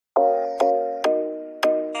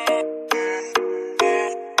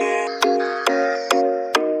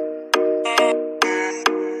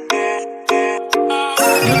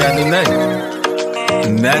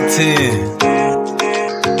10.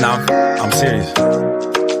 Nah, I'm serious.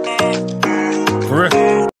 For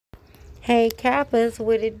real. Hey Kappas,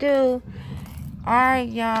 what it do? Alright,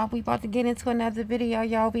 y'all, we about to get into another video,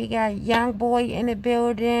 y'all. We got Young Boy in the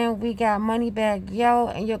building. We got Moneybagg Yo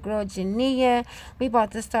and your girl JANIA. We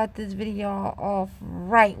about to start this video off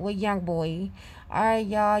right with Young Boy. Alright,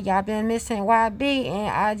 y'all. Y'all been missing YB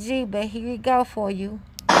and IG, but here we go for you.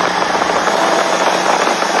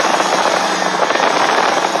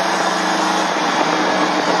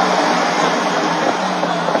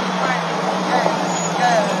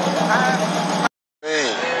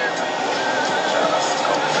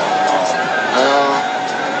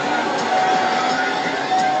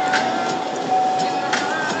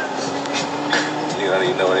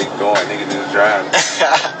 You know where they going, nigga just driving.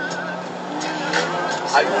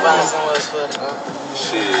 How you find somewhere for it,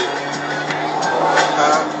 Shit.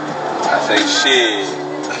 I say shit.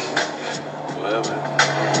 Whatever.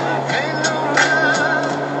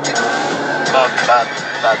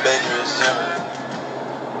 About dangerous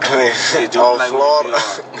Jimmy. Shit, All Florida.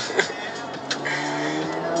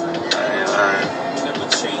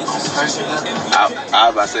 I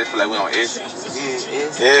was about to say, feel like we on Essy.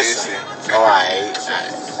 Yes. Alright.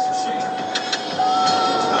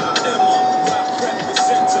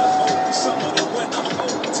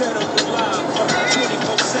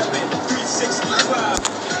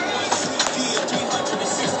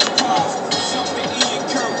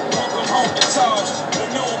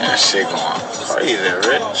 That shit going crazy,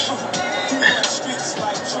 Rich.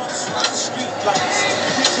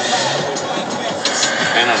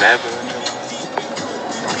 Ain't no that bad.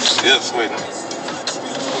 I'm still sweating.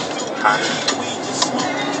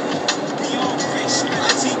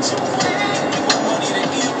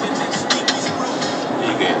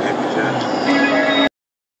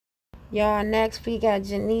 Y'all, next we got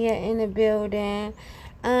JANIA in the building.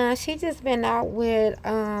 She just been out with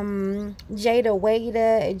Jada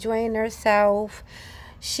Waiter, enjoying herself.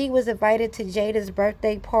 She was invited to Jada's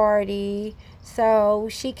birthday party. So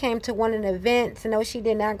she came to one of the events. No, she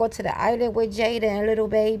did not go to the island with Jada and Little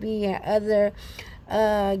Baby and other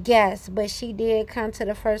guests, but she did come to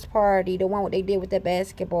the first party, the one what they did with the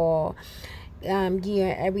basketball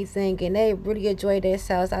gear and everything, and they really enjoyed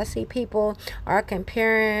themselves. I see people are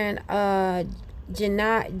comparing JANIA,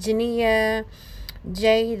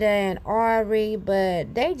 Jada, and Ari,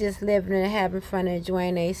 but they just living and having fun and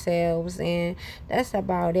enjoying themselves, and that's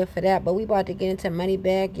about it for that. But we about to get into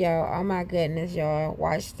Moneybagg, y'all. Oh my goodness, y'all,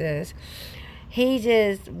 watch this.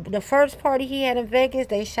 The first party he had in Vegas,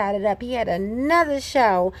 they shot it up. He had another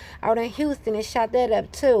show out in Houston and shot that up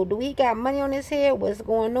too. Do he got money on his head? What's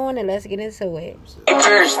going on? And let's get into it.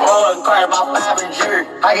 First, about 5 and jury.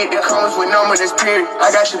 I get the codes with no this period. I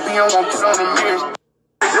got your B on one put on the mirrors.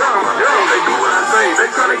 They do what I say. They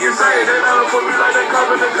tryna get saved. They never put me like they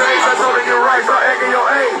cover the days. I told them you're right, start acting your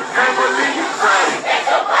age. Can't believe you.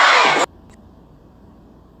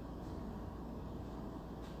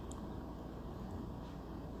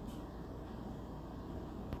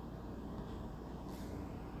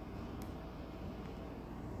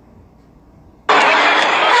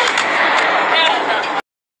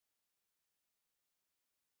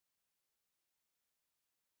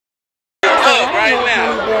 Right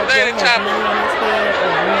now, 30 choppers.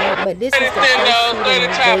 But this is the first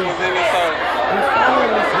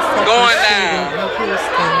Going down.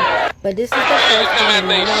 But this is the first time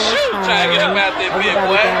they shoot, trying to get up out that big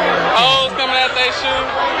boy. Hoes coming out they shoot.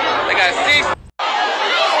 They got 6.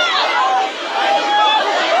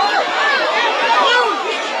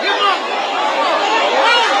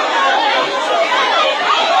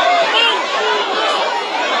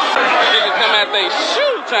 Niggas coming out they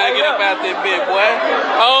shoot, trying to get up out that big boy.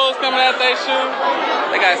 Hoes coming out they shoot.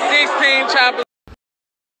 They got 16 choppers.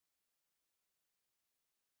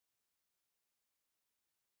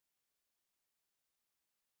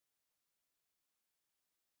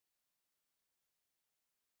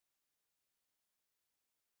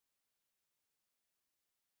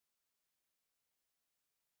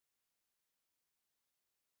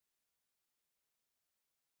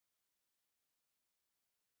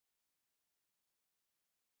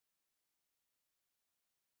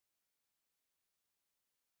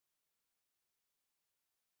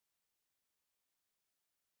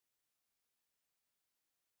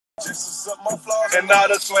 And now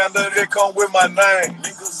the slander that come with my name.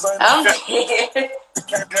 I'm scared.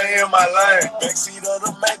 Can't hear my line. Backseat of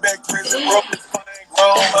the Maybach prison, broke this fine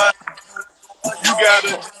grown man. You gotta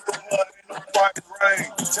do what in the quiet rain.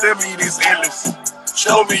 Tell me this endless.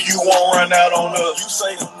 Show me you won't run out on us. You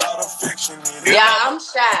say I'm not a fiction. Yeah, I'm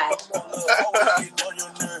shy.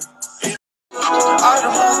 I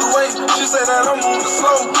done moved away. She said that I'm moving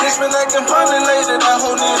slow. Bitch been acting funny lately. That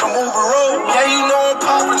hoe need to move a road. Yeah, you know I'm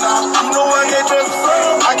popping now. You know I can't dress the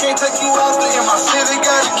same. I can't take you out there in my city.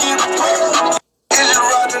 Gotta keep it real. Is you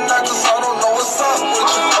riding like cause I don't know what's up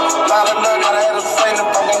with you. Lot of love, gotta have a saying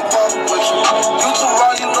if I'm gon' fuck with you. You too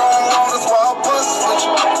raw, you know I'm wrong, that's why I bust with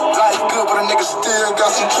you. Life good, but a nigga still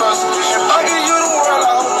got some trust with you. If I give you the world,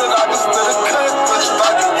 I hope that I can still cut with you. If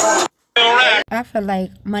I give you I feel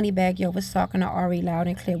like Moneybagg Yo was talking to Ari loud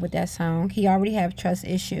and clear with that song. He already have trust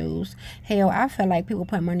issues. Hell, I feel like people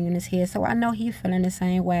put money in his head, so I know he feeling the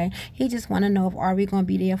same way. He just want to know if Ari gonna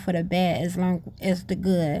be there for the bad as long as the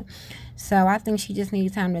good. So I think she just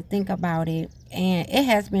needs time to think about it. And it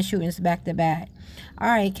has been shootings back to back.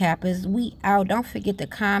 Alright, Cappers, we out. Don't forget to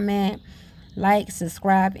comment, like,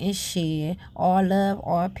 subscribe, and share. All love,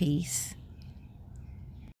 all peace.